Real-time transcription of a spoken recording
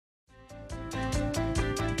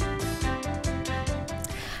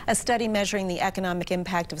A study measuring the economic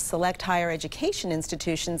impact of select higher education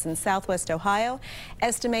institutions in Southwest Ohio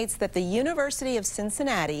estimates that the University of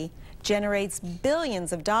Cincinnati generates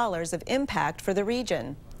billions of dollars of impact for the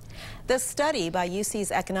region. The study by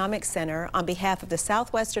UC's Economic Center on behalf of the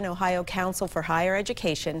Southwestern Ohio Council for Higher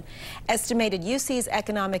Education estimated UC's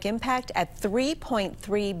economic impact at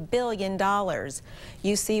 $3.3 billion.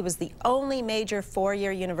 UC was the only major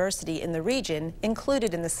four-year university in the region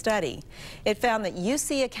included in the study. It found that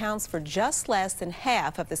UC accounts for just less than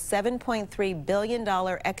half of the $7.3 billion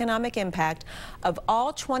economic impact of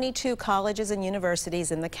all 22 colleges and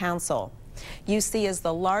universities in the council. UC is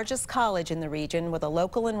the largest college in the region with a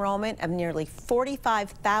local enrollment of nearly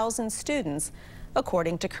 45,000 students,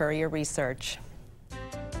 according to Courier Research.